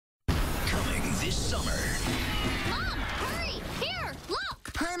summer. Mom, hurry! Here,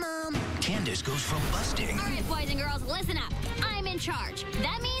 look! Hi, Mom. Candace goes from busting. All right, boys and girls, listen up. I'm in charge.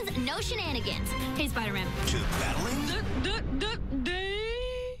 That means no shenanigans. Hey, Spider-Man. To battling.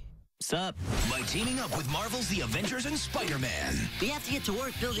 Sup? By teaming up with Marvel's The Avengers and Spider-Man. We have to get to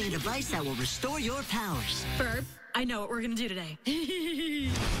work building a device that will restore your powers. Ferb, I know what we're gonna do today.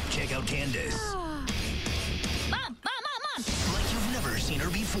 Check out Candace. Mom! Like you've never seen her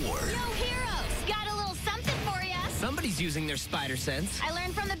before. Yo, heroes! Got a little something for ya. Somebody's using their spider sense. I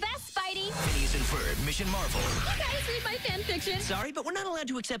learned from the best, Spidey. Phineas and Ferb, Mission Marvel. You guys read my fan fiction. Sorry, but we're not allowed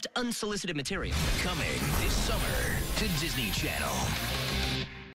to accept unsolicited material. Coming this summer to Disney Channel.